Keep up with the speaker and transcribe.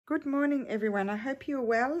Good morning, everyone. I hope you're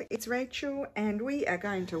well. It's Rachel, and we are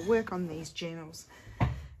going to work on these journals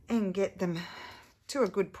and get them to a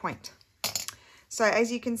good point. So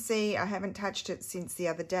as you can see, I haven't touched it since the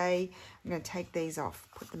other day. I'm going to take these off,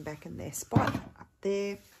 put them back in their spot up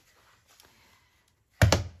there.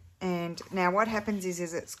 And now what happens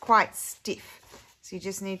is it's quite stiff. So you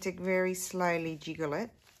just need to very slowly jiggle it.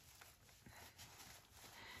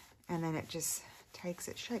 And then it just takes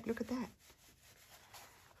its shape. Look at that.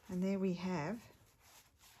 And there we have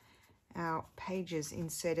our pages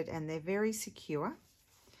inserted, and they're very secure.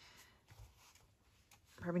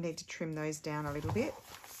 Probably need to trim those down a little bit.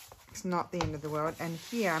 It's not the end of the world. And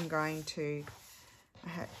here I'm going to,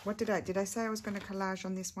 what did I say I was going to collage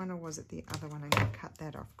on this one, or was it the other one? I'm going to cut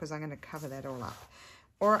that off because I'm going to cover that all up.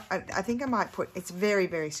 Or I think I might put, it's very,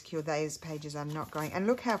 very secure. Those pages are not going. And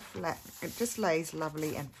look how flat, it just lays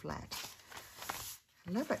lovely and flat.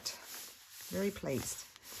 I love it. Very pleased.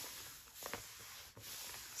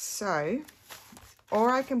 So,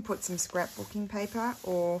 or I can put some scrapbooking paper,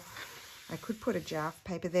 or I could put a jar of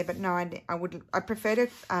paper there, but no, I prefer to,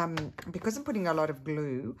 because I'm putting a lot of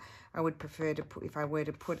glue, I would prefer to put, if I were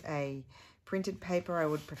to put a printed paper, I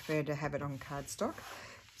would prefer to have it on cardstock.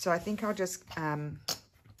 So I think I'll just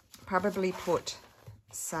probably put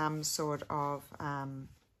some sort of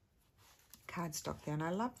cardstock there, and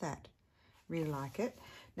I love that. Really like it.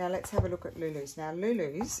 Now let's have a look at Lulu's. Now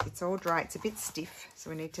Lulu's, it's all dry. It's a bit stiff, so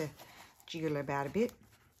we need to jiggle it about a bit.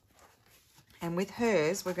 And with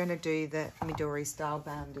hers, we're going to do the Midori style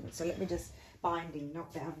bounding. So let me just, binding,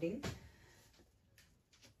 not bounding.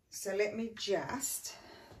 So let me just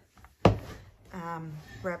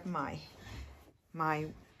grab my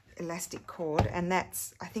elastic cord, and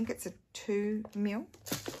that's, I think it's a 2 mil.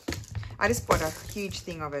 I just bought a huge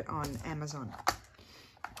thing of it on Amazon.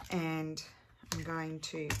 And I'm going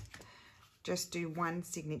to just do one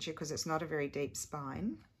signature because it's not a very deep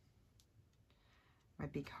spine. My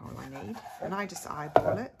big hole I need. And I just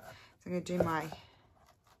eyeball it. So I'm going to do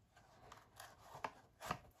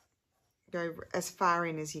go as far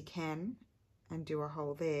in as you can and do a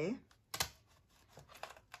hole there.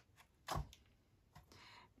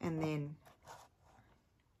 And then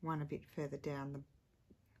one a bit further down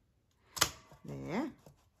there.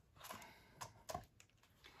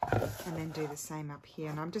 And then do the same up here.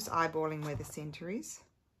 And I'm just eyeballing where the center is.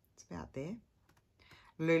 It's about there.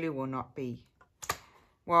 Lulu will not be,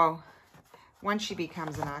 well, once she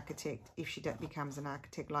becomes an architect, if she becomes an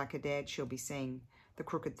architect like her dad, she'll be seeing the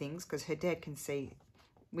crooked things, because her dad can see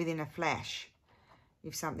within a flash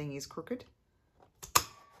if something is crooked.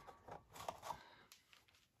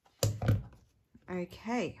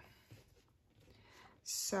 Okay.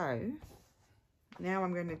 So now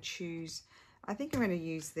I'm going to choose, I think I'm going to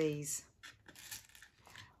use these.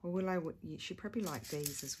 Or will I? You should probably like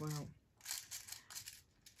these as well.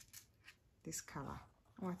 This colour.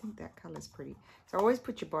 Oh, I think that colour's pretty. So always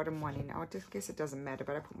put your bottom one in. I just guess it doesn't matter,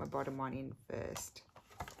 but I put my bottom one in first.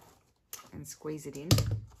 And squeeze it in.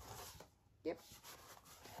 Yep.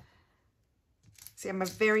 See, I'm a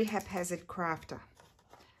very haphazard crafter.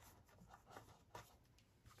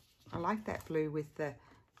 I like that blue with the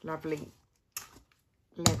lovely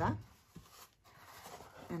leather.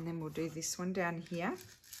 And then we'll do this one down here.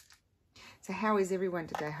 So how is everyone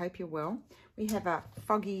today? I hope you're well. We have a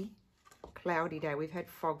foggy, cloudy day. We've had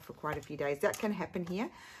fog for quite a few days. That can happen here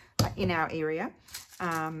in our area.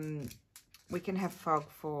 We can have fog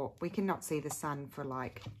for, we cannot see the sun for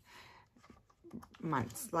like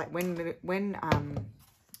months. Like when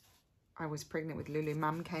I was pregnant with Lulu,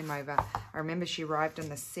 Mum came over. I remember she arrived on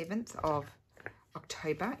the 7th of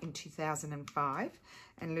October in 2005,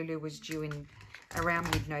 and Lulu was due in around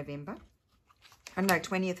mid-November. Oh no,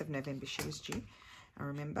 20th of November she was due, I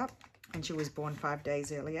remember. And she was born 5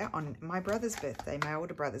 days earlier on my brother's birthday, my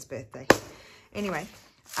older brother's birthday. Anyway,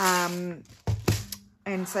 and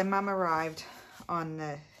so Mum arrived on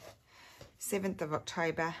the 7th of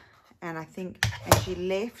October, and I think, and she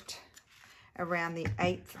left around the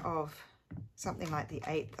 8th of, something like the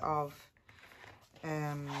 8th of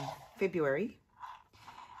February.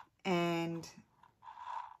 And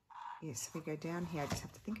yes, we go down here. I just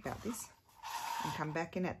have to think about this and come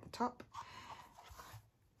back in at the top.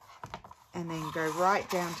 And then go right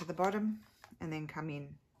down to the bottom and then come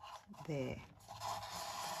in there.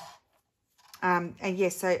 And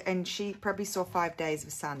yes, so, and she probably saw 5 days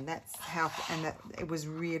of sun. That's how, and that it was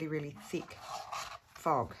really, really thick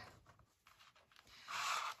fog.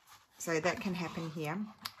 So that can happen here.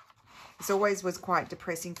 It always was quite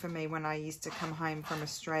depressing for me when I used to come home from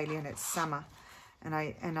Australia and it's summer, and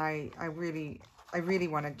I really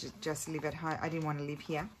wanted to just live at home. I didn't want to live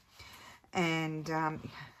here. And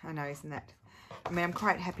I know, isn't that, I mean, I'm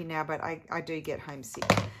quite happy now, but I do get homesick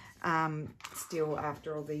still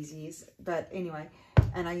after all these years. But anyway,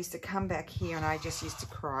 and I used to come back here and I just used to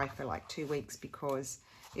cry for like 2 weeks because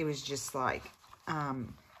it was just like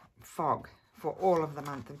fog for all of the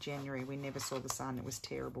month of January. We never saw the sun. It was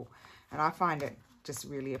terrible. And I find it just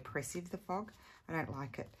really oppressive, the fog. I don't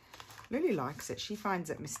like it. Lily likes it. She finds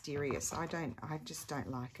it mysterious. I just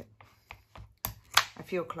don't like it. I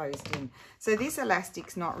feel closed in. So this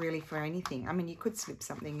elastic's not really for anything. I mean, you could slip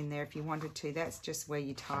something in there if you wanted to. That's just where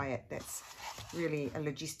you tie it. That's really a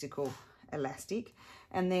logistical elastic.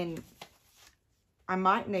 And then I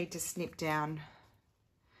might need to snip down.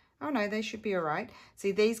 Oh no, they should be all right.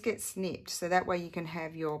 See, these get snipped, so that way you can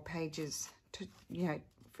have your pages, to, you know,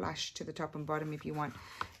 flush to the top and bottom if you want.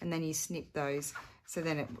 And then you snip those, so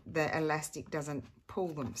then the elastic doesn't pull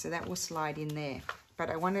them. So that will slide in there. But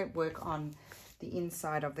I want to work on the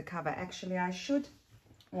inside of the cover. Actually, I should,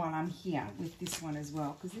 while I'm here, with this one as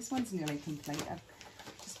well, because this one's nearly complete. I've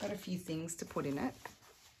just got a few things to put in it.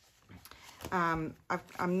 I'm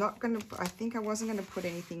not going to, I think I wasn't going to put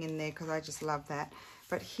anything in there because I just love that.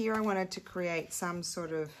 But here I wanted to create some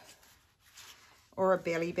sort of, or a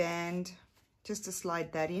belly band, just to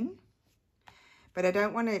slide that in. But I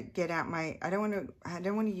don't want to get out my, I don't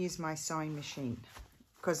want to use my sewing machine,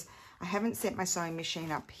 because I haven't set my sewing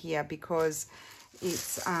machine up here because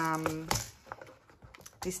it's,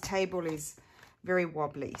 this table is very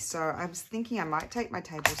wobbly. So I was thinking I might take my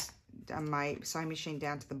my sewing machine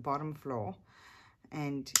down to the bottom floor,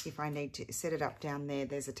 and if I need to set it up down there,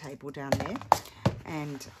 there's a table down there,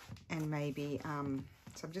 and maybe so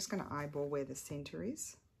I'm just going to eyeball where the center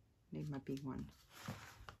is. Need my big one.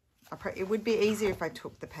 It would be easier if I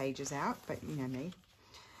took the pages out, but you know me.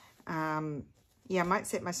 Yeah, I might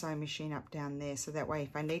set my sewing machine up down there, so that way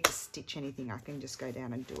if I need to stitch anything, I can just go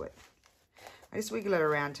down and do it. I just wiggle it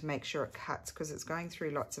around to make sure it cuts, because it's going through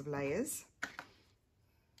lots of layers.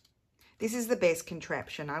 This is the best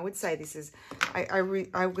contraption. I would say this is,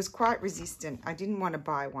 I was quite resistant. I didn't want to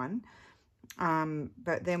buy one.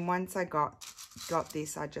 But then once I got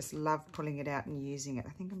this, I just love pulling it out and using it.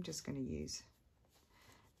 I think I'm just going to use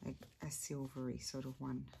a silvery sort of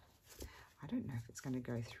one. I don't know if it's going to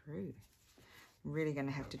go through. I'm really going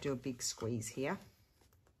to have to do a big squeeze here.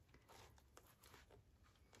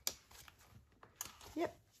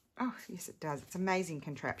 Yep. Oh, yes, it does. It's an amazing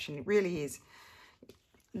contraption. It really is.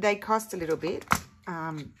 They cost a little bit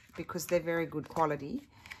because they're very good quality,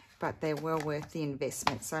 but they're well worth the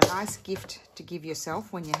investment. So a nice gift to give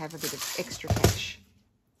yourself when you have a bit of extra cash.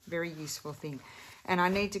 Very useful thing. And I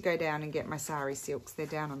need to go down and get my sari silks. They're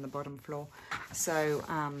down on the bottom floor. So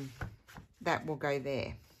that will go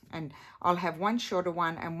there. And I'll have one shorter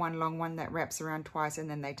one and one long one that wraps around twice, and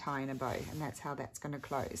then they tie in a bow. And that's how that's going to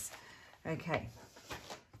close. Okay.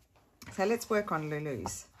 So let's work on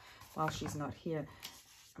Lulu's while she's not here.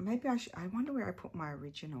 Maybe I wonder where I put my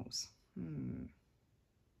originals.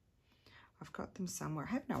 I've got them somewhere.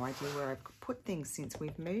 I have no idea where I've put things since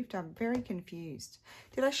we've moved. I'm very confused.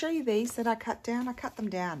 Did I show you these that I cut down? I cut them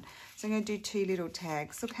down. So I'm going to do 2 little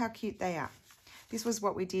tags. Look how cute they are. This was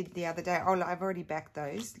what we did the other day. Oh, I've already backed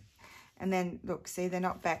those. And then, look, see, they're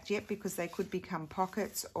not backed yet because they could become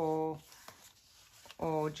pockets or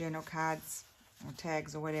journal cards or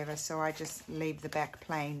tags or whatever. So I just leave the back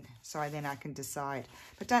plain so then I can decide.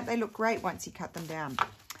 But don't they look great once you cut them down?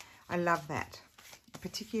 I love that. I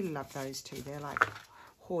particularly love those two. They're like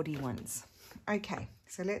hoardy ones. Okay,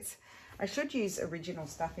 so I should use original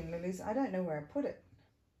stuff in Lulu's. I don't know where I put it.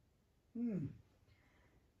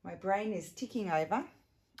 My brain is ticking over.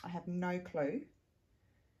 I have no clue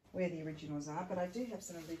where the originals are, but I do have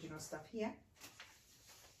some original stuff here.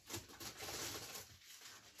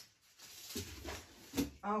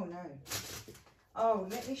 Oh no. Oh,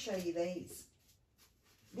 let me show you these.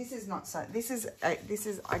 This is not so, this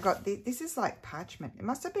is like parchment. It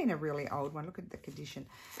must have been a really old one. Look at the condition.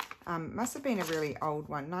 Must have been a really old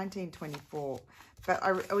one, 1924. But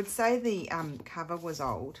I would say the cover was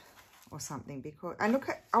old or something, because, and look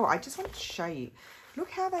at, oh, I just wanted to show you.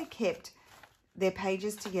 Look how they kept their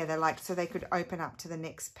pages together, like, so they could open up to the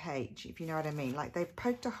next page, if you know what I mean. Like, they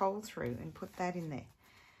poked a hole through and put that in there.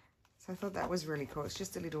 So I thought that was really cool. It's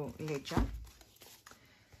just a little ledger.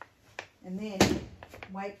 And then,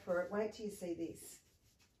 wait for it. Wait till you see this.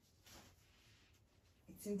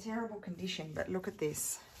 It's in terrible condition, but look at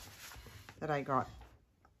this that I got.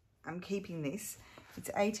 I'm keeping this. It's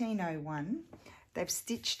 1801. They've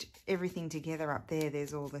stitched everything together up there.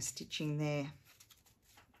 There's all the stitching there.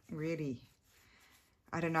 Really,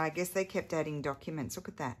 I don't know. I guess they kept adding documents. Look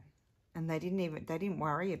at that. And they didn't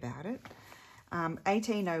worry about it.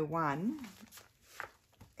 1801.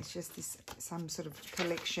 It's just this, some sort of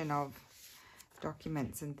collection of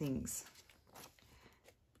documents and things.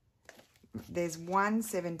 There's one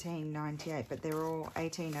 1798, but they're all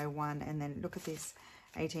 1801. And then look at this,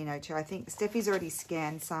 1802. I think Steffi's already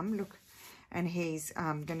scanned some, look, and he's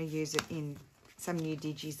going to use it in some new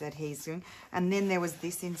digis that he's doing. And then there was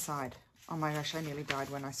this inside. Oh my gosh, I nearly died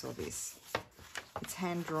when I saw this. It's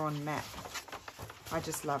hand-drawn map. I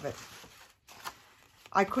just love it.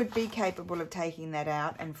 I could be capable of taking that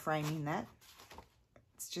out and framing that.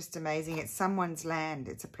 It's just amazing. It's someone's land.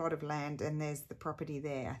 It's a plot of land, and there's the property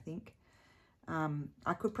there, I think.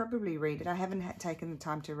 I could probably read it. I haven't taken the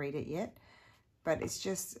time to read it yet, but it's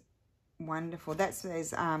just wonderful.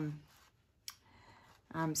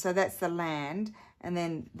 So that's the land, and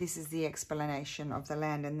then this is the explanation of the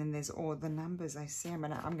land, and then there's all the numbers I see. I'm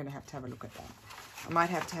going to have a look at that. I might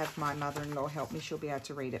have to have my mother-in-law help me. She'll be able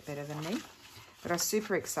to read it better than me. But I was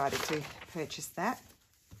super excited to purchase that.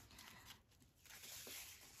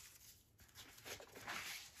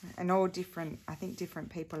 And all different, I think different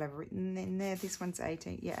people have written in there. This one's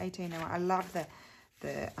 1801. I love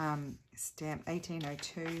the stamp,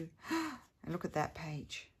 1802. And look at that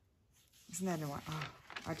page. Isn't that one? Oh,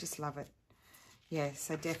 I just love it. Yeah,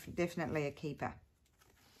 so definitely a keeper.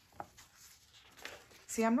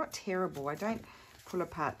 See, I'm not terrible. I don't pull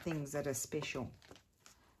apart things that are special.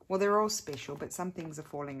 Well, they're all special, but some things are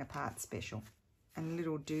falling apart special. And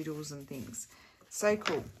little doodles and things. So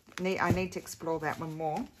cool. I need to explore that one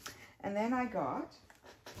more. And then I got,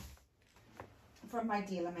 from my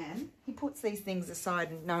dealer man, he puts these things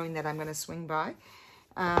aside knowing that I'm going to swing by.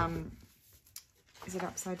 Is it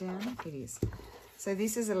upside down? It is. So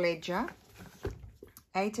this is a ledger,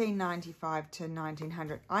 1895 to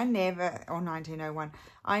 1900. Or 1901.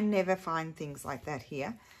 I never find things like that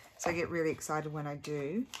here. So I get really excited when I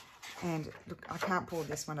do. And look, I can't pull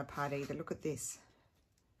this one apart either. Look at this.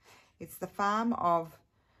 It's the farm of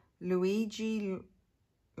Luigi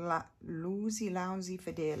Lausi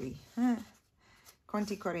Fedeli.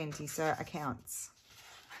 Conti Correnti, so accounts.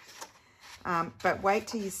 But wait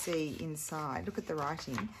till you see inside. Look at the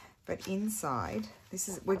writing. But inside,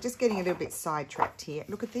 we're just getting a little bit sidetracked here.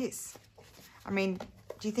 Look at this. I mean,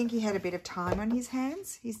 do you think he had a bit of time on his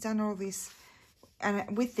hands? He's done all this,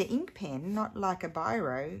 and with the ink pen, not like a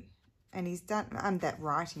biro. And he's done that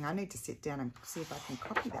writing. I need to sit down and see if I can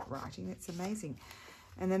copy that writing. It's amazing.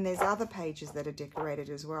 And then there's other pages that are decorated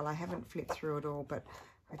as well. I haven't flipped through it all, but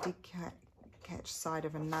I did catch sight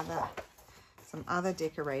of some other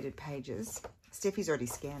decorated pages. Steffi's already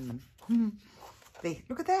scanned them.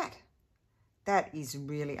 Look at that. That is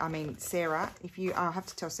really, I mean, Sarah, I'll have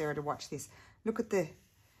to tell Sarah to watch this. Look at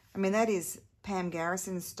that is Pam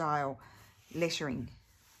Garrison style lettering.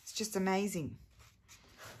 It's just amazing.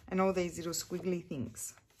 And all these little squiggly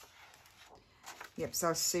things. Yep, so I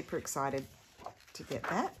was super excited to get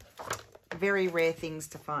that. Very rare things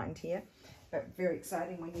to find here, but very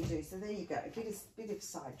exciting when you do. So there you go, a bit of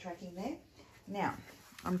sidetracking there. Now,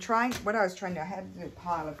 I had a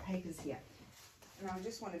pile of papers here, and I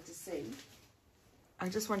just wanted to see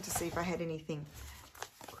if I had anything.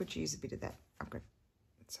 I could use a bit of that.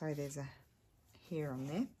 Sorry, there's a hair on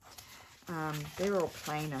there. They're all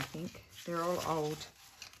plain, I think. They're all old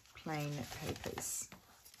plain papers,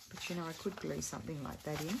 but you know, I could glue something like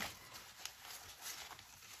that in.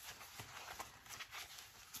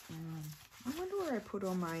 I wonder where I put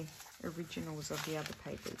all my originals of the other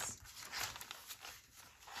papers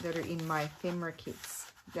that are in my ephemera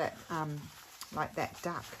kits, that like that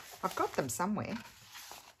duck. I've got them somewhere.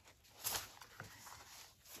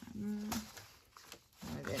 No,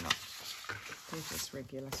 they're not. They're just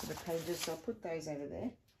regular sort of pages, so I'll put those over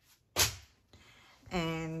there.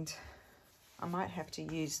 And I might have to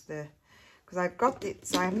use because I've got this.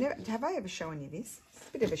 So have I ever shown you this? It's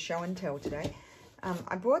a bit of a show and tell today.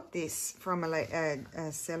 I bought this from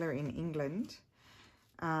a seller in England.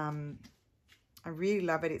 I really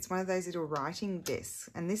love it. It's one of those little writing desks,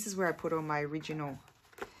 and this is where I put all my original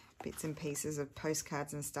bits and pieces of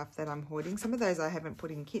postcards and stuff that I'm hoarding. Some of those I haven't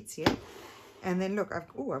put in kits yet. And then look,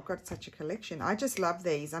 I've got such a collection. I just love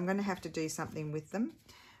these. I'm going to have to do something with them.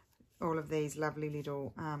 All of these lovely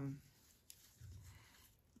little,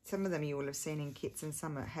 some of them you will have seen in kits and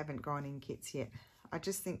some haven't gone in kits yet. I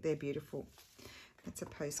just think they're beautiful. That's a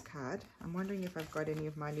postcard. I'm wondering if I've got any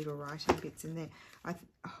of my little writing bits in there. Oh,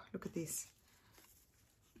 look at this.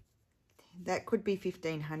 That could be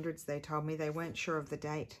 1500s, they told me. They weren't sure of the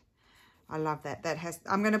date. I love that. I've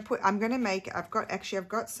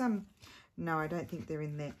got some, no, I don't think they're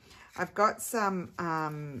in there. I've got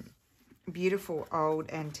some beautiful old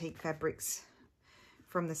antique fabrics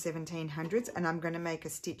from the 1700s, and I'm going to make a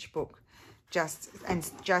stitch book just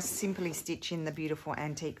simply stitch in the beautiful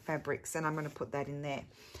antique fabrics, and I'm going to put that in there.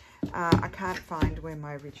 I can't find where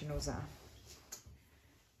my originals are.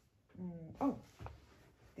 Oh,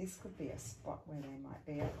 this could be a spot where they might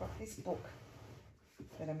be. I've got this book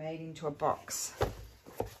that I made into a box.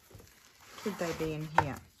 Could they be in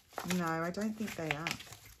here? No, I don't think they are.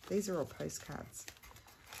 These are all postcards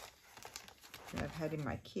that I've had in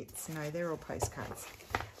my kits. No, they're all postcards.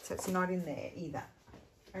 So it's not in there either.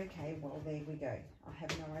 Okay, well, there we go. I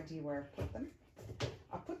have no idea where I've put them.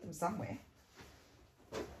 I put them somewhere.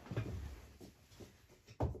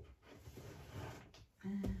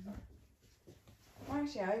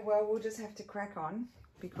 Rightio, well, we'll just have to crack on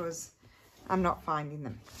because I'm not finding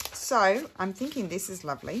them. So I'm thinking this is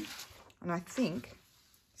lovely. And I think,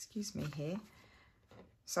 excuse me here.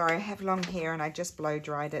 Sorry, I have long hair and I just blow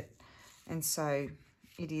dried it. And so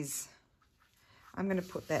it is, I'm going to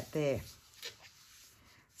put that there.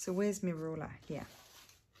 So where's my ruler? Here.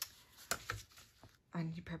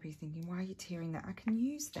 And you're probably thinking, why are you tearing that? I can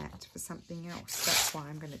use that for something else. That's why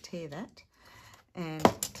I'm going to tear that. And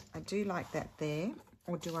I do like that there.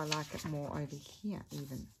 Or do I like it more over here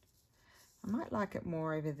even? I might like it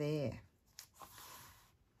more over there.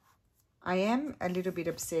 I am a little bit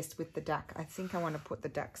obsessed with the duck. I think I want to put the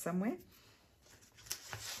duck somewhere.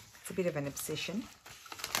 It's a bit of an obsession.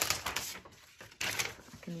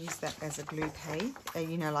 I can use that as a glue page,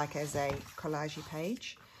 you know, like as a collage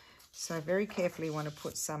page. So I very carefully want to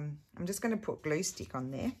put some, I'm just going to put glue stick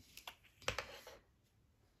on there.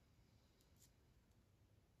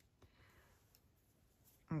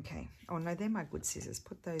 Okay. Oh, no, they're my good scissors.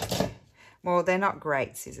 Put those there. Well, they're not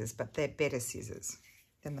great scissors, but they're better scissors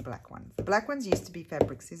than the black ones. The black ones used to be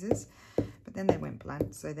fabric scissors, but then they went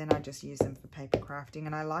blunt, so then I just use them for paper crafting,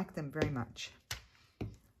 and I like them very much.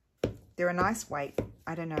 They're a nice weight.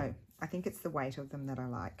 I don't know. I think it's the weight of them that I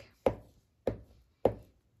like.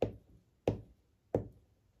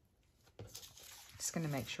 Just going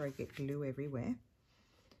to make sure I get glue everywhere.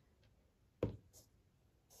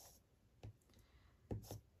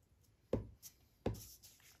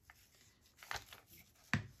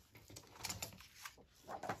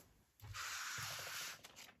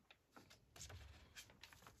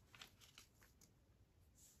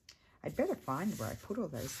 I'd better find where I put all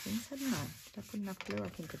those things, hadn't I? Did I put enough glue? I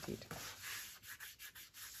think I did.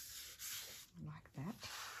 Like that.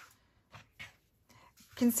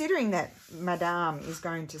 Considering that Madame is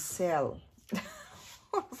going to sell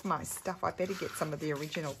all of my stuff, I better get some of the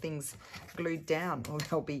original things glued down or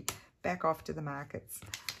they'll be back off to the markets.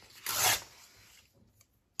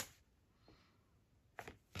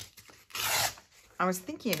 I was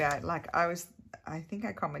thinking about, like, I think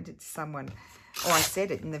I commented to someone, or I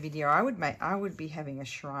said it in the video, I would be having a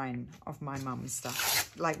shrine of my mum's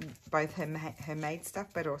stuff, like both her made stuff,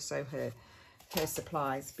 but also her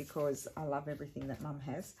supplies, because I love everything that Mum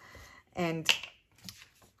has. And,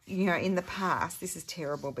 you know, in the past, this is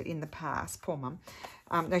terrible, but in the past, poor Mum,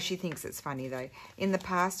 no, she thinks it's funny though. In the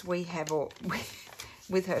past, we have all,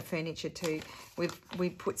 with her furniture too, we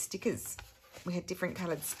put stickers. We had different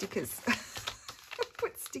coloured stickers.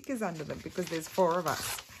 Put stickers under them because there's 4 of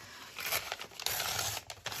us.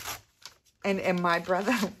 And my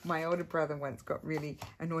brother, my older brother once got really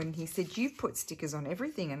annoyed and he said, "You put stickers on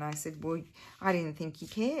everything." And I said, "Well, I didn't think you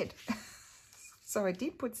cared." So I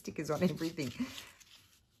did put stickers on everything.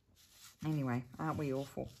 Anyway, aren't we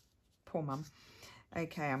awful? Poor Mum.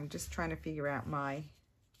 Okay, I'm just trying to figure out my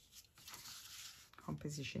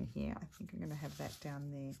composition here. I think I'm going to have that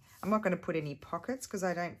down there. I'm not going to put any pockets because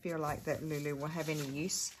I don't feel like that Lulu will have any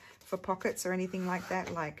use for pockets or anything like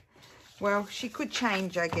that. Like, well, she could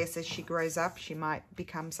change, I guess, as she grows up. She might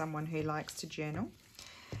become someone who likes to journal.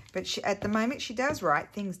 But she, at the moment, she does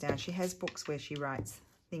write things down. She has books where she writes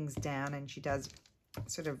things down and she does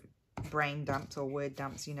sort of brain dumps or word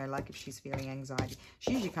dumps, you know, like if she's feeling anxiety.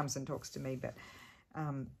 She usually comes and talks to me, but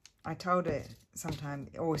I told her sometime,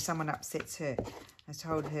 or someone upsets her, I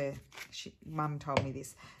told her, Mum told me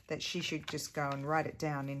this, that she should just go and write it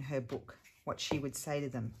down in her book, what she would say to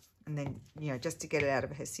them. And then, you know, just to get it out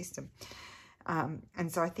of her system. And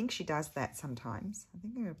so I think she does that sometimes. I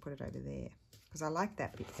think I'm going to put it over there because I like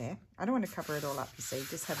that bit there. I don't want to cover it all up, you see,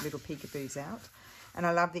 just have little peekaboos out. And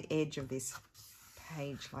I love the edge of this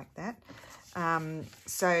page like that.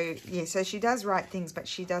 So, yeah, so she does write things, but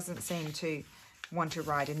she doesn't seem to want to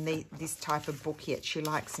write in this type of book yet. She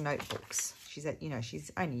likes notebooks. She's at, you know,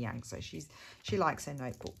 she's only young, so she likes her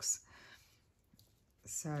notebooks.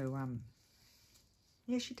 So,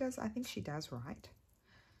 yeah, she does. I think she does write.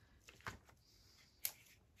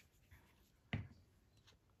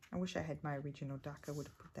 I wish I had my original duck. I would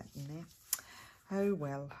have put that in there. Oh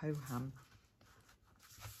well, ho hum.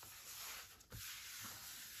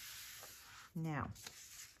 Now,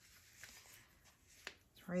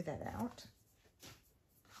 throw that out.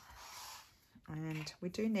 And we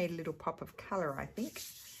do need a little pop of colour, I think.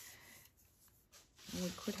 We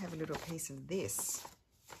could have a little piece of this.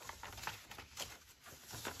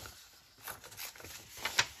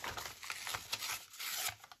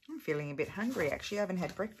 I'm feeling a bit hungry, actually. I haven't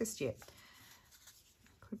had breakfast yet.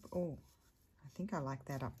 Oh, I think I like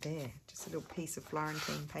that up there. Just a little piece of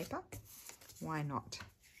Florentine paper. Why not?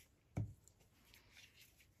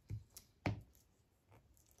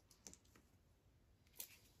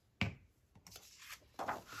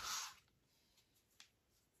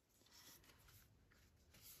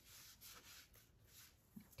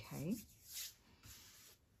 Okay.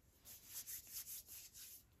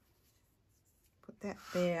 Put that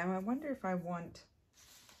there. And I wonder if I want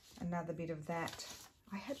another bit of that.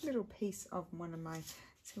 I had a little piece of one of my,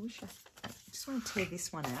 so I just want to tear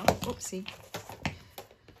this one out. Oopsie.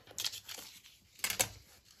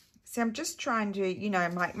 So I'm just trying to, you know,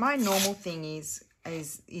 my normal thing is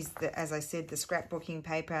the, as I said, the scrapbooking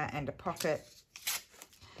paper and a pocket.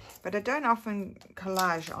 But I don't often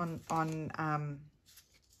collage on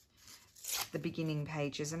the beginning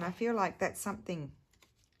pages, and I feel like that's something,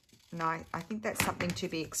 and I think that's something to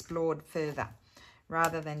be explored further,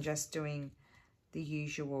 rather than just doing the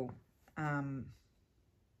usual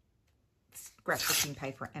scrapbooking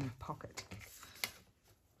paper and pocket.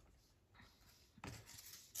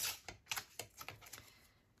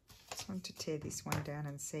 Just want to tear this one down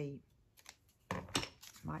and see.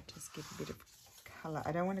 Might just give a bit of colour.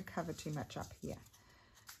 I don't want to cover too much up here.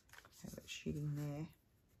 Have it shooting there.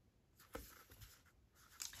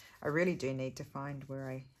 I really do need to find where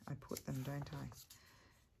I put them, don't I?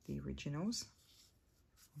 The originals.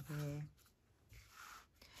 There.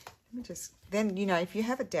 Let me just, then, you know, if you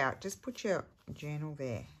have a doubt, just put your journal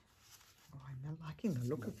there. Oh, I'm not liking the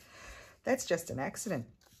look of, that's just an accident.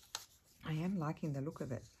 I am liking the look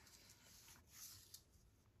of it.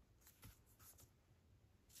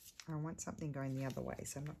 I want something going the other way,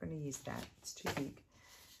 so I'm not going to use that. It's too big.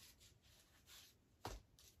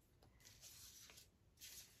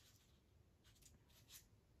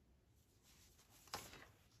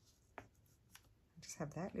 Just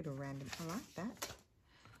have that little random, I like that.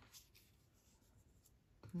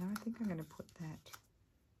 No, I think I'm going to put that,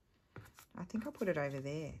 I think I'll put it over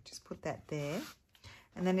there. Just put that there.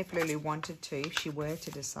 And then if Lulu wanted to, if she were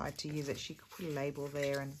to decide to use it, she could put a label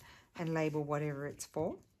there and label whatever it's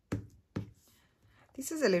for.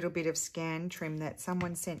 This is a little bit of scan trim that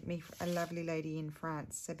someone sent me, a lovely lady in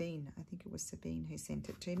France, Sabine. I think it was Sabine who sent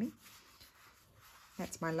it to me.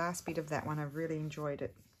 That's my last bit of that one. I really enjoyed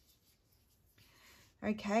it.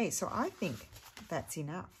 Okay, so I think that's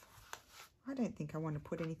enough. I don't think I want to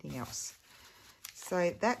put anything else.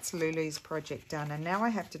 So that's Lulu's project done. And now I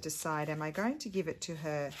have to decide, am I going to give it to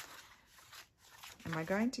her? Am I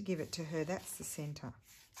going to give it to her? That's the center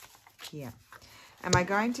here. Am I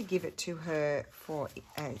going to give it to her for,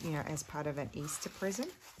 you know, as part of an Easter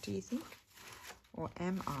present, do you think? Or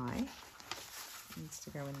am I? It needs to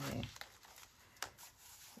go in there.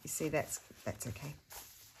 You see, that's okay.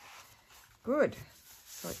 Good.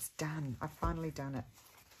 So it's done. I've finally done it.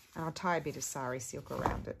 And I'll tie a bit of sari silk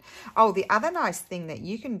around it. Oh, the other nice thing that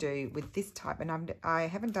you can do with this type, and I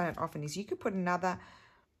haven't done it often, is you could put another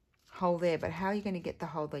hole there. But how are you going to get the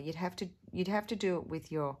hole there? You'd have to do it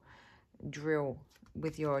with your drill,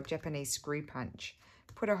 with your Japanese screw punch.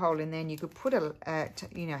 Put a hole in there, and you could put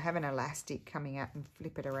you know, have an elastic coming out and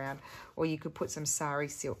flip it around, or you could put some sari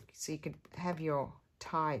silk, so you could have your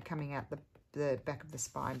tie coming out the back of the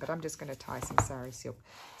spine. But I'm just going to tie some sari silk.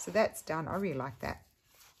 So that's done. I really like that.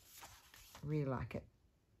 Really like it.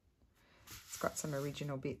 It's got some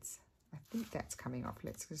original bits. I think that's coming off.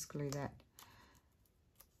 Let's just glue that.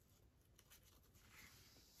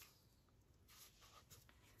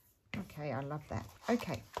 Okay, I love that.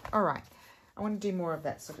 Okay, all right. I want to do more of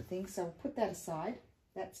that sort of thing. So I'll put that aside.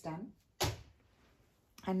 That's done.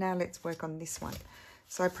 And now let's work on this one.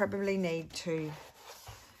 So I probably need to...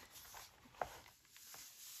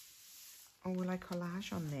 Oh, will I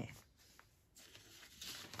collage on there?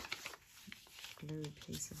 Glue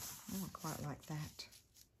piece of... Oh, I quite like that.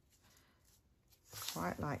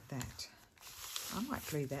 Quite like that. I might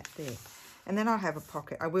glue that there. And then I'll have a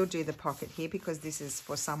pocket. I will do the pocket here because this is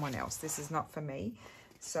for someone else. This is not for me.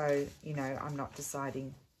 So, you know, I'm not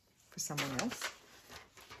deciding for someone else.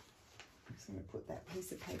 So I'm going to put that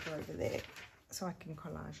piece of paper over there so I can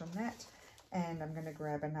collage on that. And I'm going to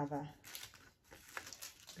grab another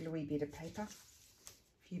gluey bit of paper.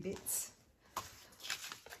 few bits.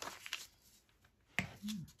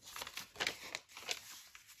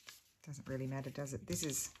 Doesn't really matter, does it? This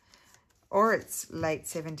is, or it's late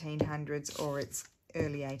 1700s or it's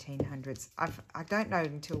early 1800s. I don't know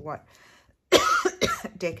until what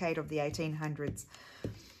decade of the 1800s,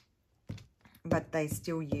 but they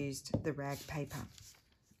still used the rag paper,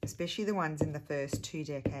 especially the ones in the first 2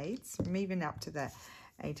 decades. Even up to the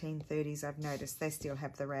 1830s, I've noticed they still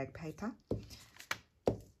have the rag paper.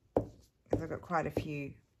 I've got quite a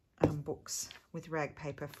few books with rag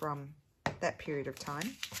paper from that period of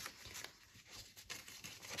time.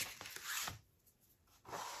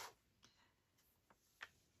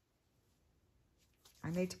 I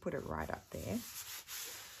need to put it right up there.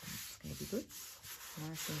 It's going to be good.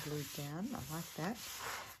 Nice and glued down. I like that.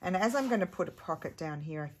 And as I'm going to put a pocket down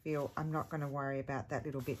here, I feel I'm not going to worry about that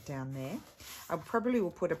little bit down there. I probably will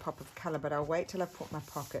put a pop of colour, but I'll wait till I put my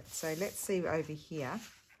pocket. So let's see over here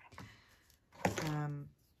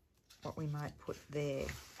what we might put there.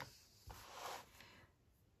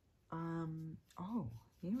 Oh,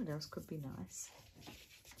 you know what else could be nice?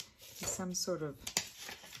 Some sort of,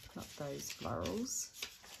 not those florals.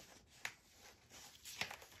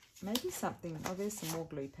 Maybe something, oh, there's some more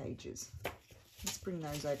glue pages. Let's bring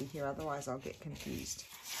those over here, otherwise I'll get confused.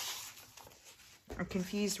 A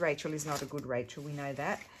confused Rachel is not a good Rachel, we know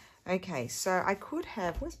that. Okay, so I could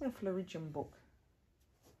have, where's my Florigium book?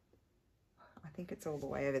 I think it's all the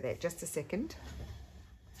way over there. Just a second.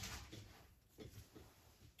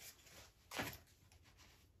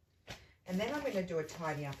 And then I'm going to do a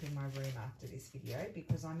tidy up in my room after this video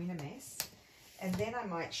because I'm in a mess. And then I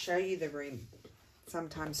might show you the room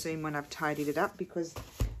sometime soon when I've tidied it up, because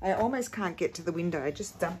I almost can't get to the window. I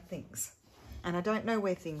just dump things and I don't know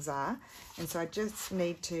where things are. And so I just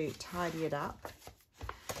need to tidy it up.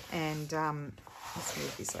 And let's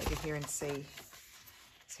move this over here and see.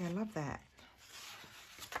 See, I love that.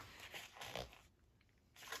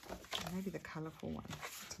 Maybe the colourful one.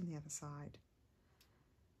 It's on the other side.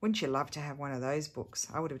 Wouldn't you love to have one of those books?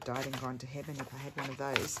 I would have died and gone to heaven if I had one of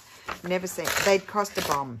those. Never seen. They'd cost a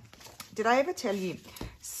bomb. Did I ever tell you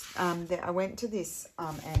that I went to this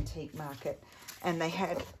antique market and they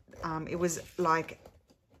had, it was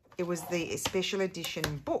the special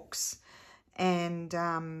edition books, and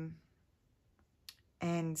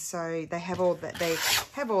so they have all that. They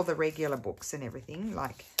have all the regular books and everything,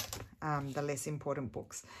 like the less important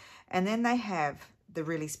books, and then they have the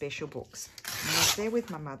really special books. And I was there with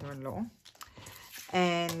my mother-in-law,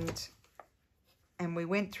 and we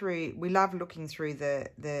went through, we love looking through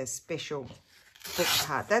the special book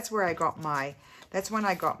part. That's where I got my, that's when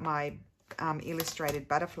I got my illustrated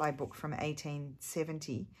butterfly book from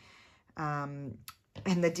 1870. And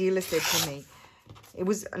the dealer said to me, it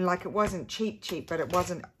was like, it wasn't cheap, but it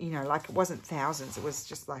wasn't, you know, like it wasn't thousands. It was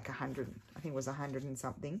just like 100, I think it was 100 and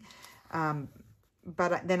something.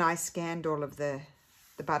 But then I scanned all of the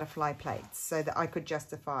butterfly plates so that I could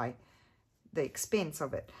justify the expense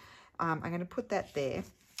of it. I'm going to put that there.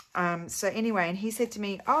 So anyway, and he said to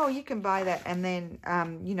me, oh, you can buy that. And then,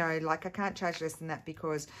 you know, like I can't charge less than that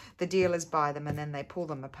because the dealers buy them and then they pull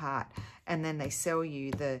them apart and then they sell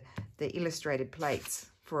you the illustrated plates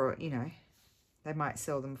for, you know, they might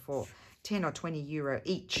sell them for 10 or 20 euro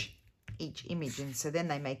each image. And so then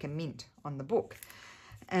they make a mint on the book.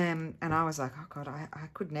 And I was like, oh God, I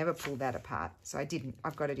could never pull that apart. So I didn't.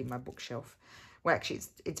 I've got it in my bookshelf. Well, actually,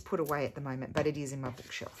 it's put away at the moment, but it is in my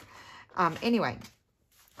bookshelf. Anyway,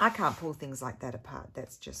 I can't pull things like that apart.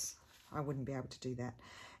 That's just, I wouldn't be able to do that.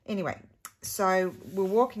 Anyway, so we're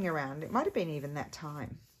walking around. It might have been even that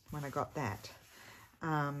time when I got that.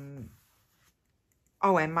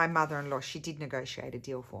 Oh, and my mother-in-law, she did negotiate a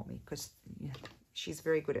deal for me because, you know, she's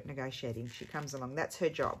very good at negotiating. She comes along. That's her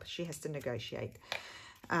job. She has to negotiate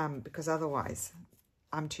because otherwise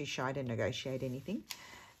I'm too shy to negotiate anything.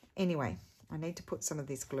 Anyway, I need to put some of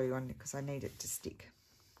this glue on because I need it to stick.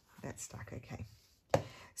 That's stuck, okay.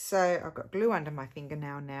 So I've got glue under my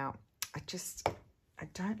fingernail now. I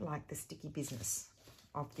don't like the sticky business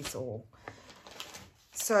of this all.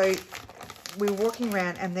 So we were walking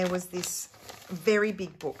around and there was this very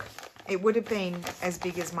big book. It would have been as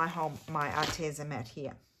big as my Arteza mat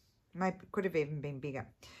here. Maybe could have even been bigger.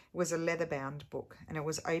 It was a leather-bound book and it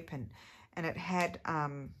was open, and it had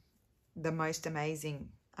the most amazing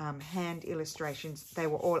hand illustrations. They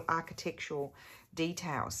were all architectural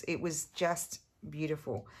details. It was just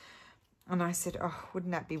beautiful. And I said, oh,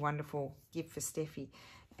 wouldn't that be wonderful gift for Steffi?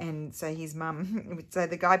 And so his mum, so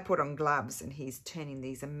the guy put on gloves and he's turning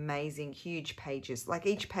these amazing huge pages. Like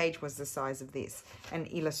each page was the size of this, and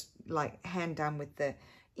like hand done with the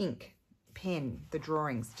ink pen, the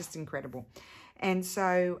drawings, just incredible. And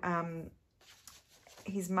so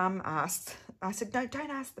his mum asked, I said, no, don't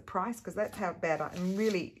ask the price, because that's how bad I'm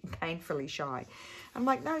really painfully shy. I'm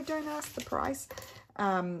like, no, don't ask the price.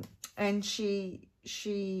 And she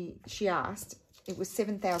asked, it was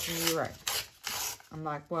 7,000 euro. I'm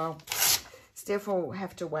like, well, Steph will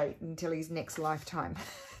have to wait until his next lifetime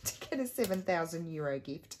to get a 7,000 euro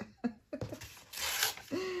gift.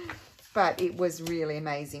 But it was really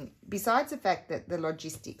amazing. Besides the fact that the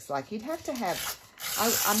logistics, like you'd have to have,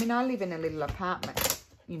 I mean, I live in a little apartment,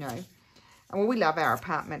 you know. Well, we love our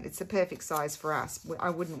apartment. It's the perfect size for us. I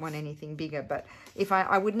wouldn't want anything bigger, but if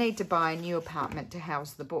I would need to buy a new apartment to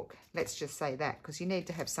house the book. Let's just say that, because you need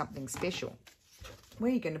to have something special.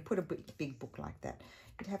 Where are you going to put a big book like that?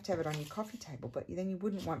 You'd have to have it on your coffee table, but then you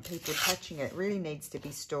wouldn't want people touching it. It really needs to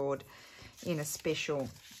be stored in a special,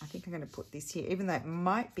 I think I'm going to put this here, even though it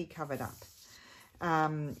might be covered up.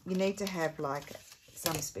 You need to have like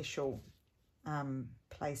some special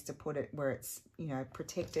place to put it where it's, you know,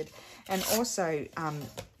 protected. And also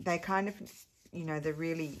they kind of, you know, the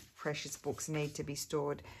really precious books need to be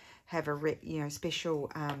stored, have a, you know,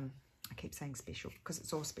 special, I keep saying special because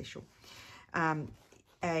it's all special,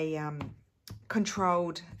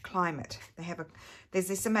 controlled climate. They have there's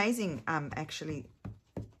this amazing, actually,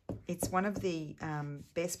 it's one of the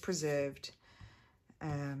best preserved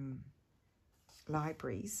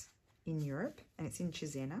libraries in Europe, and it's in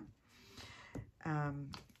Cesena.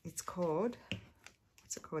 It's called,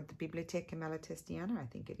 what's it called? The Biblioteca Malatestiana, I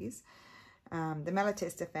think it is. The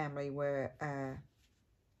Malatesta family were a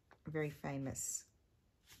very famous,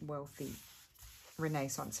 wealthy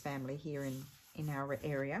Renaissance family here in our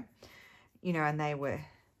area. You know, and they were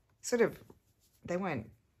sort of, they weren't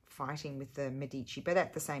fighting with the Medici, but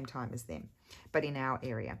at the same time as them, but in our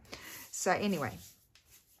area. So anyway,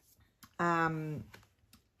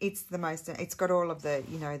 it's the most, it's got all of the,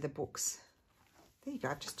 you know, the books. There you go.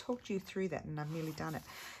 I've just talked you through that and I've nearly done it.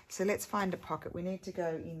 So let's find a pocket. We need to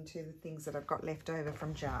go into the things that I've got left over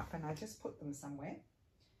from JARP, and I just put them somewhere.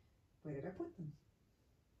 Where did I put them?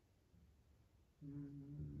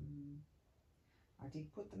 I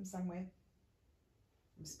did put them somewhere.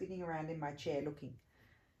 I'm spinning around in my chair looking.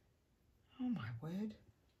 Oh my word.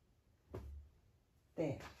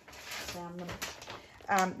 There. Found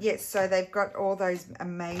them. Yes, so they've got all those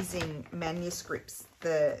amazing manuscripts,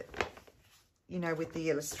 you know, with the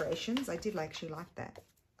illustrations. I did actually like that.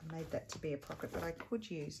 I made that to be a pocket, but I could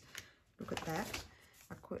use, look at that.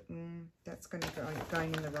 I could, that's going to go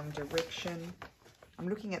going in the wrong direction. I'm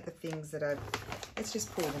looking at the things that let's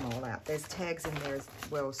just pull them all out. There's tags in there as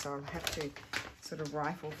well, so I'll have to sort of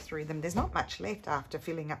rifle through them. There's not much left after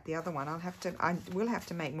filling up the other one. I will have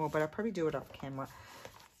to make more, but I'll probably do it off camera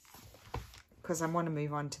because I want to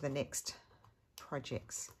move on to the next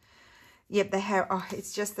projects. Yep, they have, oh,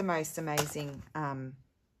 it's just the most amazing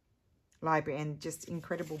library, and just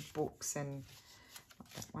incredible books. And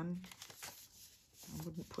that one, I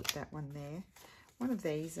wouldn't put that one there. One of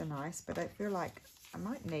these are nice, but I feel like I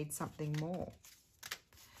might need something more.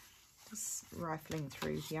 Just rifling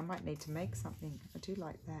through here, I might need to make something. I do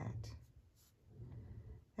like that.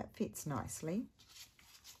 That fits nicely.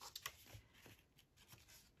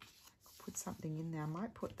 Put something in there. I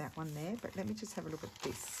might put that one there, but let me just have a look at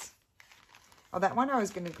this. Oh, that one I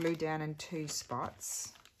was going to glue down in 2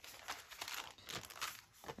 spots.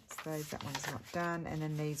 That's those. That one's not done. And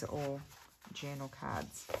then these are all journal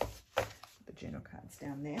cards. Put the journal cards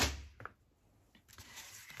down there.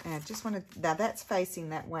 And I just want to, now that's facing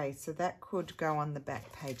that way, so that could go on the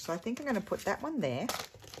back page. So I think I'm going to put that one there.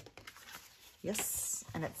 Yes,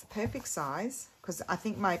 and it's the perfect size because I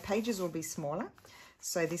think my pages will be smaller.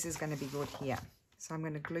 So this is going to be good here. So I'm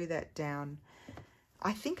going to glue that down.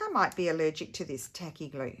 I think I might be allergic to this tacky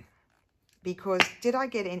glue because did I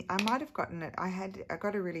get any, I might have gotten it. I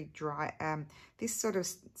got a really dry, this sort of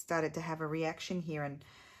started to have a reaction here,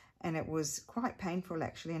 and it was quite painful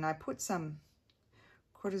actually. And I put some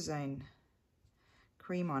cortisone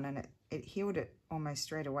cream on, and it healed it almost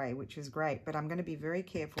straight away, which was great. But I'm going to be very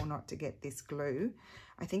careful not to get this glue.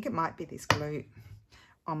 I think it might be this glue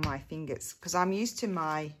on my fingers because I'm used to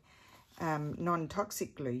my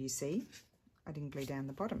non-toxic glue, you see. I didn't glue down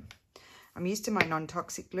the bottom. I'm used to my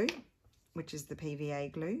non-toxic glue, which is the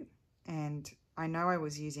PVA glue, and I know I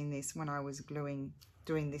was using this when I was doing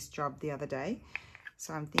this job the other day,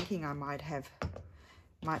 so I'm thinking I might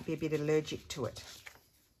be a bit allergic to it.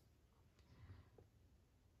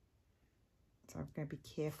 So I'm going to be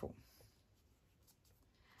careful.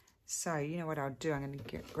 So you know what I'll do? I'm going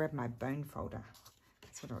to grab my bone folder.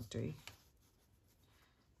 That's what I'll do.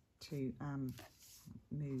 To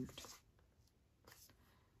moved.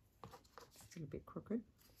 Still a bit crooked.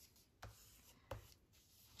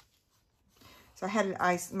 So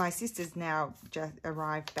my sister's now just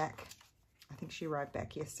arrived back. I think she arrived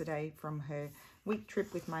back yesterday from her week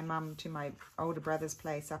trip with my mum to my older brother's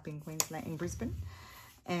place up in Queensland, in Brisbane.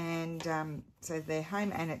 And so they're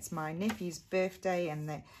home, and it's my nephew's birthday,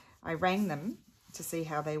 and I rang them to see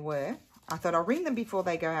how they were. I thought I'll ring them before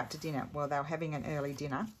they go out to dinner. Well, they were having an early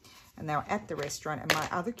dinner, and they were at the restaurant, and my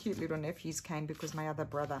other cute little nephews came because my other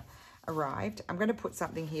brother arrived. I'm going to put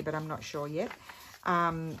something here, but I'm not sure yet.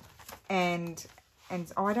 And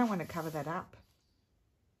oh, I don't want to cover that up.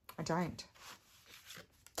 I don't.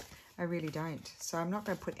 I really don't. So I'm not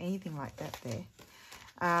going to put anything like that there.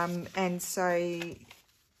 And so,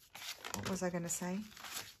 what was I going to say?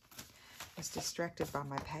 I was distracted by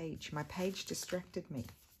my page. My page distracted me.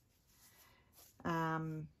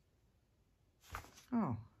 Oh,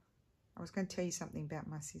 I was going to tell you something about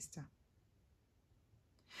my sister.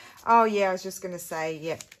 Oh, yeah, I was just going to say,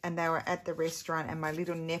 yeah, and they were at the restaurant, and my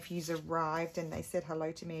little nephews arrived, and they said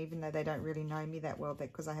hello to me, even though they don't really know me that well,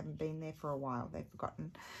 because I haven't been there for a while. They've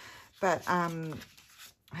forgotten. But I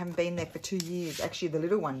haven't been there for 2 years. Actually, the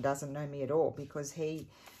little one doesn't know me at all, because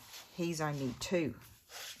he's only 2,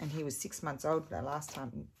 and he was 6 months old the last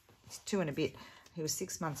time. He's 2 and a bit. He was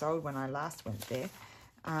 6 months old when I last went there.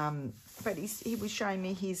 But he was showing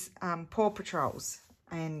me his Paw Patrols.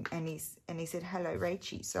 And he said, hello,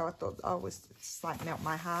 Rachie. So I thought, oh, it was just like melt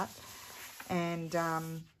my heart. And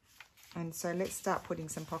so let's start putting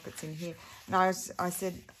some pockets in here. And I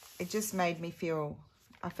said, it just made me feel,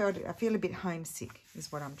 I feel a bit homesick,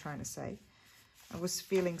 is what I'm trying to say. I was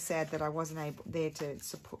feeling sad that I wasn't there to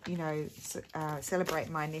support, celebrate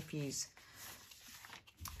my nephew's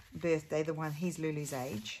birthday, he's Lulu's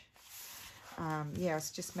age. Yeah,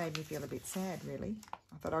 it's just made me feel a bit sad, really.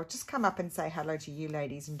 I thought I'll just come up and say hello to you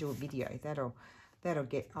ladies and do a video.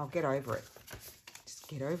 I'll get over it. Just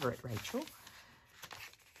get over it, Rachel.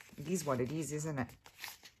 It is what it is, isn't it?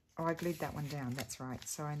 Oh, I glued that one down. That's right.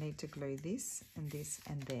 So I need to glue this and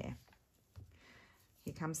there.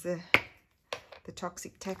 Here comes the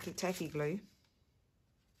toxic tacky glue.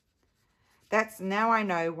 Now I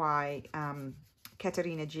know why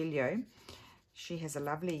Caterina Giglio, she has a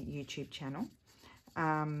lovely YouTube channel.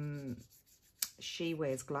 She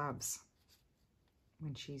wears gloves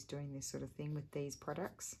when she's doing this sort of thing with these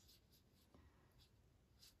products.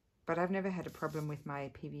 But I've never had a problem with my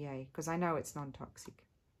PVA because I know it's non-toxic.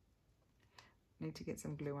 Need to get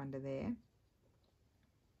some glue under there.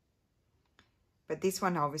 But this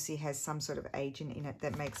one obviously has some sort of agent in it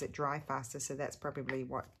that makes it dry faster, so that's probably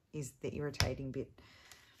what is the irritating bit.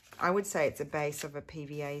 I would say it's a base of a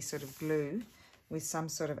PVA sort of glue with some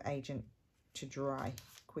sort of agent to dry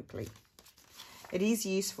quickly. It is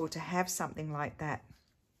useful to have something like that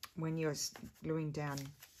when you're gluing down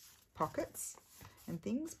pockets and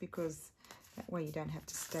things, because that way you don't have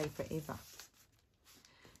to stay forever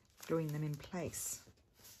gluing them in place.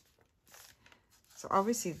 So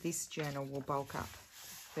obviously this journal will bulk up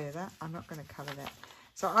further. I'm not going to cover that.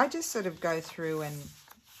 So I just sort of go through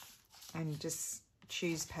and just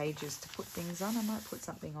choose pages to put things on. I might put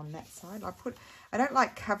something on that side. I don't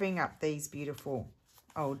like covering up these beautiful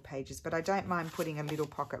old pages, but I don't mind putting a little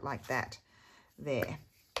pocket like that there.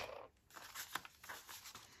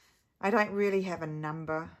 I don't really have a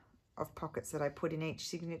number of pockets that I put in each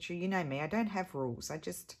signature. You know me, I don't have rules. I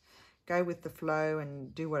just go with the flow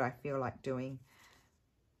and do what I feel like doing.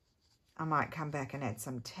 I might come back and add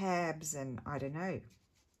some tabs, and I don't know.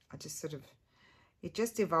 I just sort of, it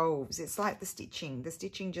just evolves. It's like the stitching. The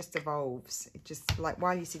stitching just evolves. It just, like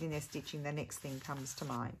while you're sitting there stitching, the next thing comes to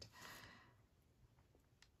mind.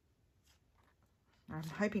 I'm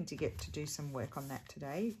hoping to get to do some work on that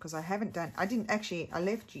today, because I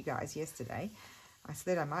left you guys yesterday. I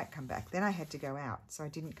said I might come back. Then I had to go out, so I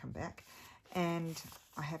didn't come back. And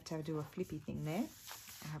I have to do a flippy thing there.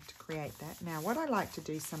 I have to create that. Now, what I like to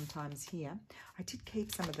do sometimes here, I did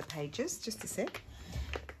keep some of the pages, just a sec.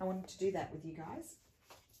 I wanted to do that with you guys.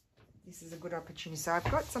 This is a good opportunity. So I've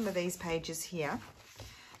got some of these pages here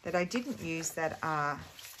that I didn't use that are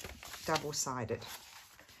double-sided.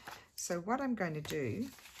 So what I'm going to do,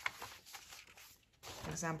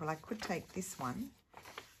 for example, I could take this one,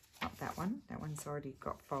 not that one. That one's already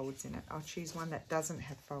got folds in it. I'll choose one that doesn't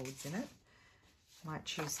have folds in it. Might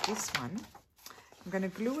choose this one. I'm going to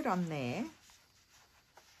glue it on there,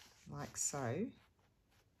 like so.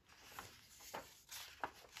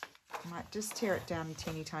 I might just tear it down a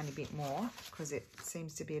teeny tiny bit more because it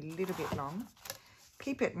seems to be a little bit long.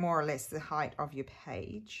 Keep it more or less the height of your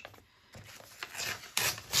page.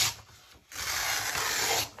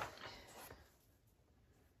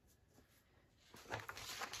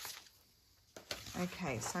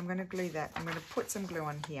 Okay, so I'm going to glue that. I'm going to put some glue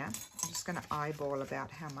on here. I'm just going to eyeball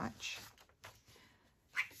about how much.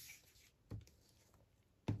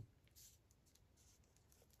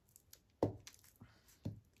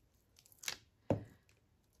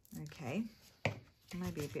 Okay,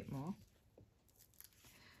 maybe a bit more.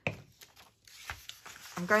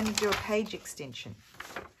 I'm going to do a page extension.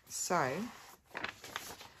 So I'm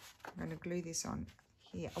going to glue this on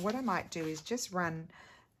here. What I might do is just run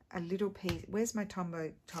a little piece. Where's my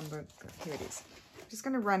Tombow? Here it is. I'm just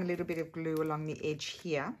going to run a little bit of glue along the edge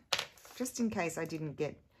here, just in case I didn't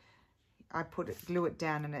get, I glue it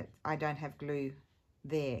down and I don't have glue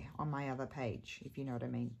there on my other page, if you know what I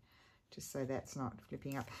mean. Just so that's not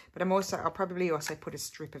flipping up. But I'll probably also put a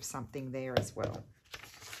strip of something there as well.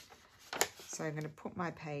 So I'm going to put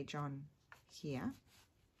my page on here,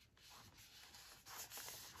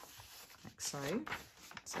 like so.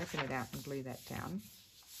 Let's open it out and glue that down.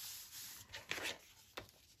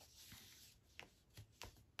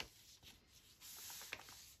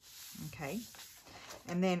 Okay,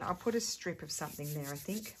 and then I'll put a strip of something there, I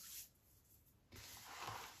think.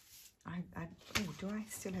 Oh, do I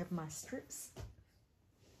still have my strips?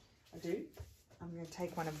 I do. I'm going to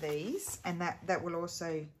take one of these, and that will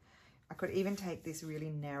also, I could even take this really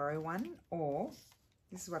narrow one, or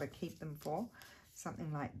this is what I keep them for,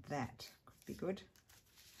 something like that could be good.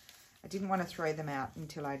 I didn't want to throw them out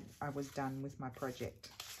until I was done with my project,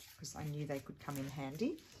 because I knew they could come in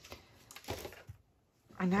handy.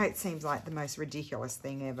 I know it seems like the most ridiculous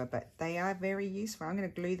thing ever, but they are very useful. I'm going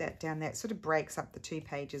to glue that down there. It sort of breaks up the 2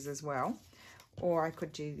 pages as well. Or I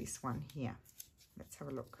could do this one here. Let's have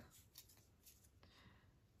a look.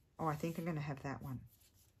 Oh, I think I'm going to have that one.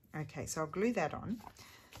 Okay, so I'll glue that on.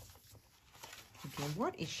 Okay,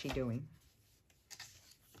 what is she doing?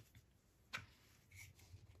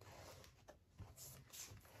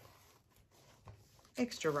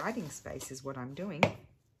 Extra writing space is what I'm doing.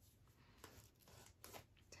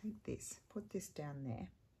 Take this, put this down there.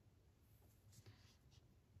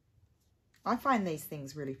 I find these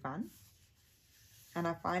things really fun, and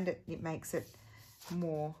I find it makes it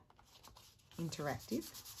more interactive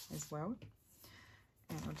as well.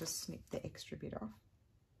 And I'll just snip the extra bit off.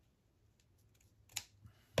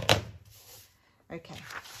 Okay,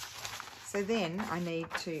 so then I need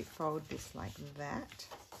to fold this like that.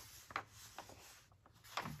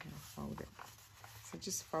 I'm going to fold it. So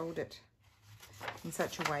just fold it in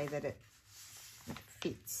such a way that it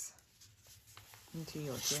fits into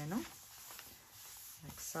your journal,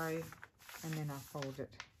 like so, and then I fold it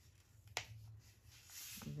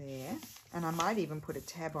there, and I might even put a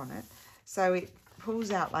tab on it so it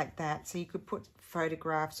pulls out like that, so you could put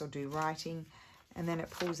photographs or do writing, and then it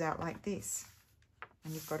pulls out like this,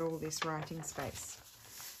 and you've got all this writing space.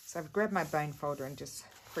 So I've grabbed my bone folder and just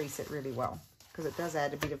crease it really well, because it does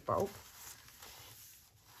add a bit of bulk.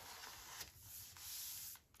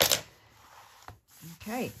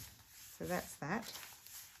 Okay, so that's that.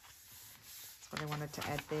 That's what I wanted to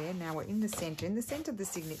add there. Now we're in the center. In the center of the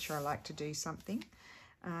signature, I like to do something.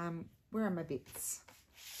 Where are my bits?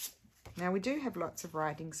 Now we do have lots of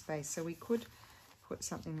writing space, so we could put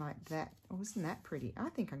something like that. Oh, isn't that pretty? I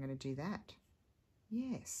think I'm going to do that.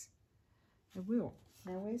 Yes, I will.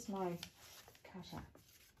 Now where's my cutter?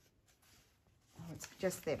 Oh, it's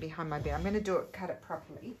just there behind my bit. I'm going to cut it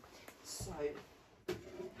properly. So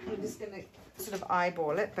I'm just going to sort of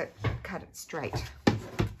eyeball it, but cut it straight.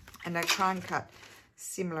 And I try and cut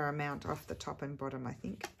similar amount off the top and bottom, I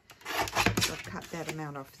think. So I've cut that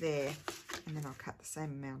amount off there, and then I'll cut the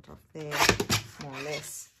same amount off there, more or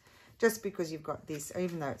less. Just because you've got this,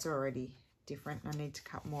 even though it's already different, I need to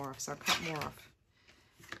cut more off. So I'll cut more off,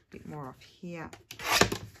 a bit more off here,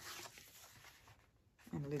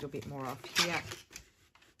 and a little bit more off here.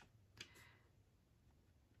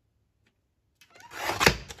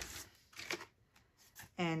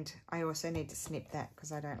 And I also need to snip that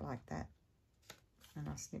because I don't like that. And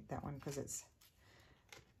I'll snip that one because it's,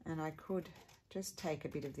 and I could just take a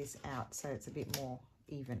bit of this out so it's a bit more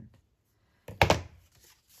even.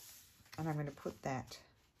 And I'm going to put that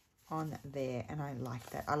on there, and I like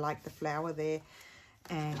that. I like the flower there,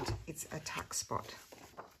 and it's a tuck spot.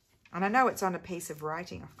 And I know it's on a piece of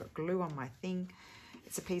writing. I've got glue on my thing.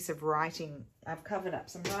 It's a piece of writing. I've covered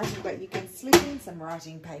up some writing, but you can slip in some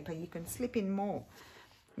writing paper. You can slip in more.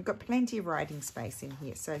 We've got plenty of writing space in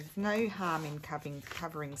here, so there's no harm in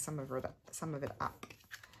covering some of it up.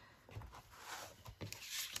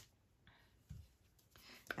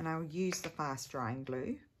 And I'll use the fast drying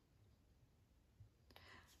glue.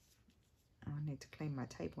 Oh, I need to clean my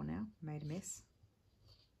table now. Made a mess.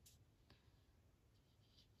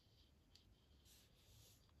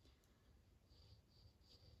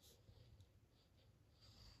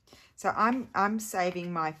 So I'm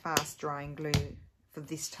saving my fast drying glue for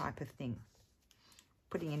this type of thing,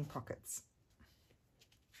 putting in pockets.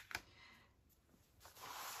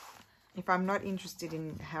 If I'm not interested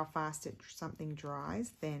in how fast something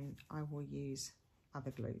dries, then I will use other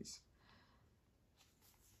glues.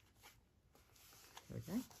 There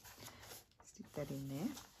we go. Stick that in there.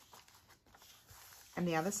 And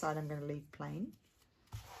the other side I'm going to leave plain.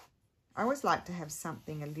 I always like to have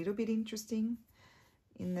something a little bit interesting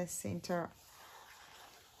in the center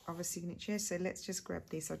of a signature. So let's just grab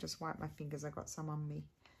this. I'll just wipe my fingers. I got some on me.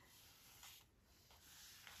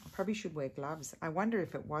 I probably should wear gloves. I wonder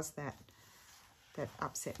if it was that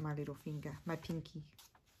upset my little finger, my pinky.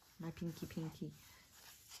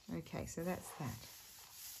 Okay, so that's that.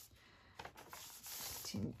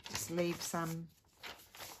 Just leave some.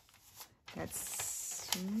 That's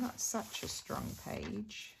not such a strong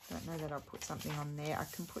page. Don't know that I'll put something on there. I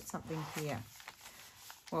can put something here.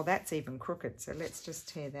 Well, that's even crooked, so let's just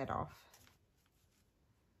tear that off.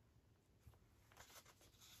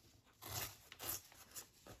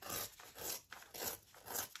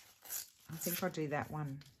 I think I'll do that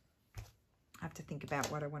one. I have to think about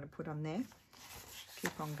what I want to put on there.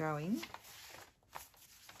 Keep on going.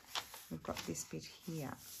 We've got this bit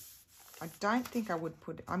here. I don't think I would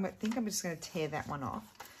put, I think I'm just going to tear that one off.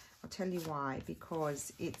 I'll tell you why,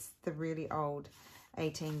 because it's the really old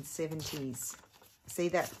 1870s. See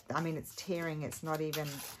that? I mean, it's tearing. It's not even,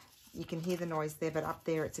 you can hear the noise there, but up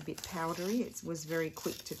there it's a bit powdery. It was very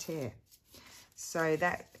quick to tear. So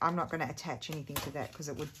that, I'm not going to attach anything to that because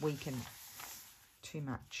it would weaken too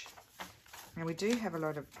much. Now we do have a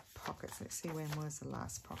lot of pockets. Let's see, when was the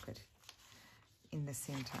last pocket? In the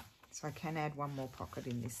center. So I can add one more pocket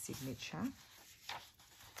in this signature.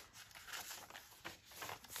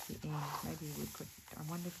 It's the end. Maybe we could, I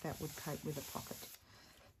wonder if that would cope with a pocket.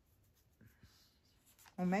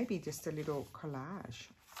 Or maybe just a little collage.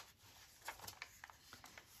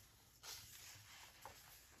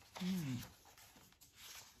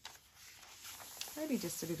 Maybe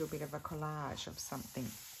just a little bit of a collage of something.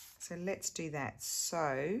 So let's do that.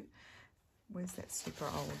 So, where's that super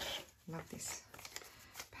old, love this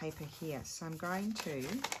paper here. So I'm going to,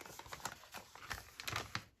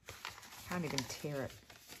 can't even tear it.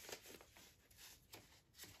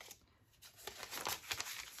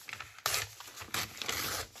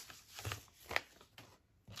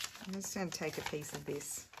 I'm just going to take a piece of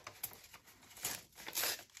this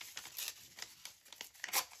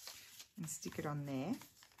and stick it on there.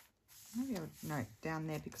 Maybe I would, no, down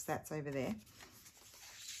there because that's over there.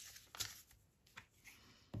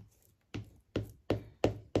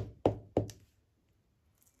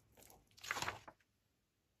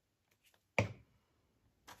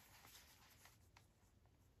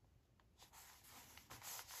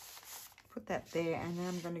 Put that there, and then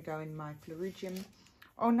I'm going to go in my Floridium.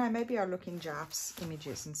 Oh no, maybe I'll look in Jaff's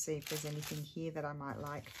images and see if there's anything here that I might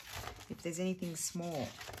like. If there's anything small.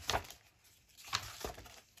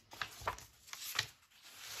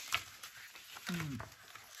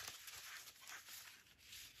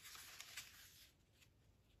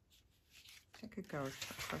 That could go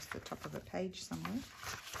across the top of a page somewhere.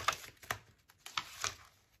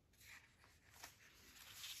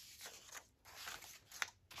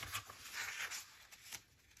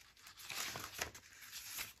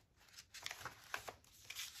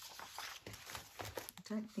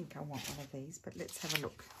 I don't think I want one of these, but let's have a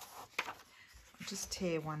look. I'll just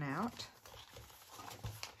tear one out.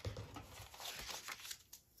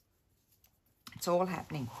 It's all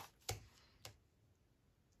happening.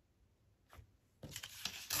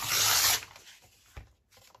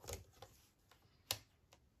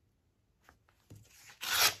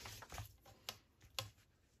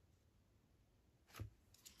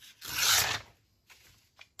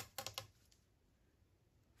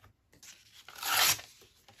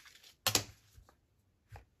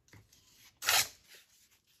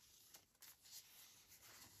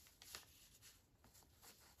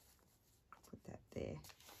 There.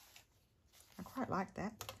 I quite like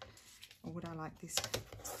that. Or would I like this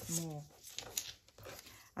more?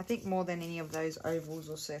 I think more than any of those ovals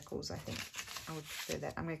or circles, I think I would prefer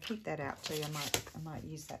that. I'm going to keep that out too. I might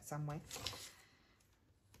use that somewhere.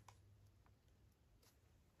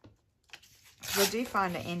 I do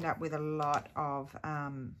find I end up with a lot of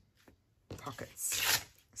pockets.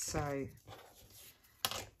 So I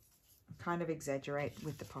kind of exaggerate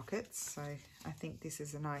with the pockets. So I think this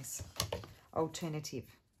is a nice alternative.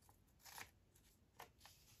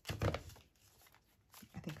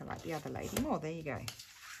 I think I like the other lady more. There you go.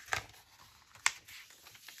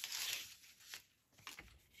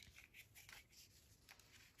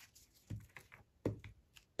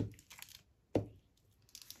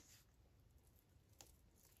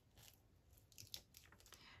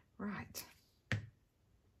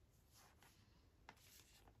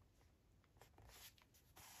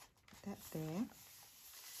 there,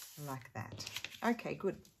 like that. Okay,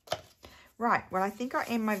 good. Right, well, I think I'll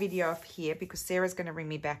end my video off here because Sarah's going to ring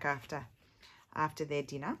me back after their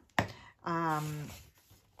dinner. I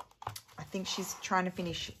think she's trying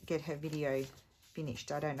to get her video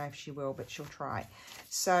finished. I don't know if she will, but she'll try.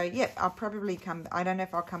 So, yeah, I'll probably I don't know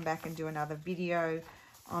if I'll come back and do another video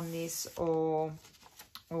on this or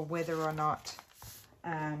whether or not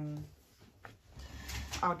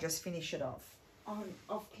I'll just finish it off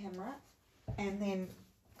off camera. And then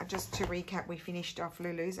just to recap, we finished off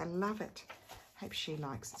Lulu's. I love it. Hope she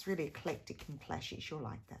likes it. It's really eclectic and flashy. She'll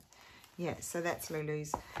like that. Yeah, so that's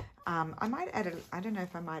Lulu's. I might add I don't know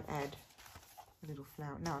if I might add a little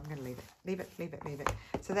flower. No, I'm going to leave it. Leave it.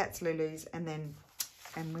 So that's Lulu's. And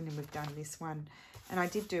when we've done this one. And I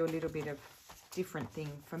did do a little bit of different thing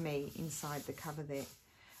for me inside the cover there.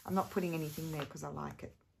 I'm not putting anything there because I like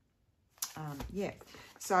it. Yeah,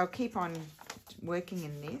 so I'll keep on working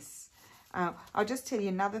in this. I'll just tell you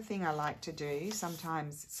another thing I like to do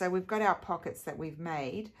sometimes. So we've got our pockets that we've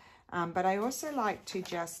made, but I also like to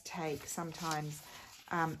just take sometimes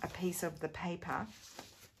a piece of the paper,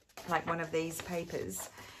 like one of these papers,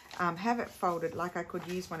 have it folded, like I could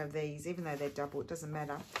use one of these, even though they're double, it doesn't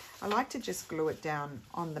matter. I like to just glue it down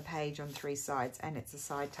on the page on 3 sides, and it's a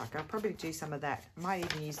side tuck. I'll probably do some of that. I might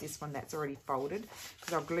even use this one that's already folded,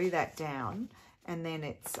 because I'll glue that down, and then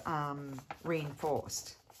it's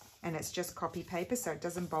reinforced. And it's just copy paper, so it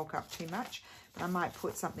doesn't bulk up too much. But I might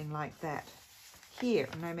put something like that here.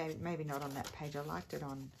 No, maybe not on that page. I liked it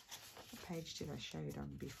on, what page did I show it on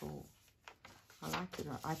before?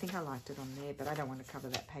 I think I liked it on there, but I don't want to cover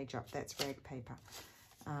that page up. That's rag paper.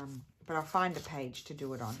 But I'll find a page to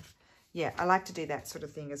do it on. Yeah, I like to do that sort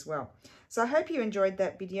of thing as well. So I hope you enjoyed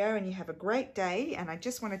that video and you have a great day. And I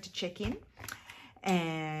just wanted to check in.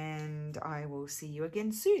 And I will see you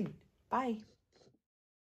again soon. Bye.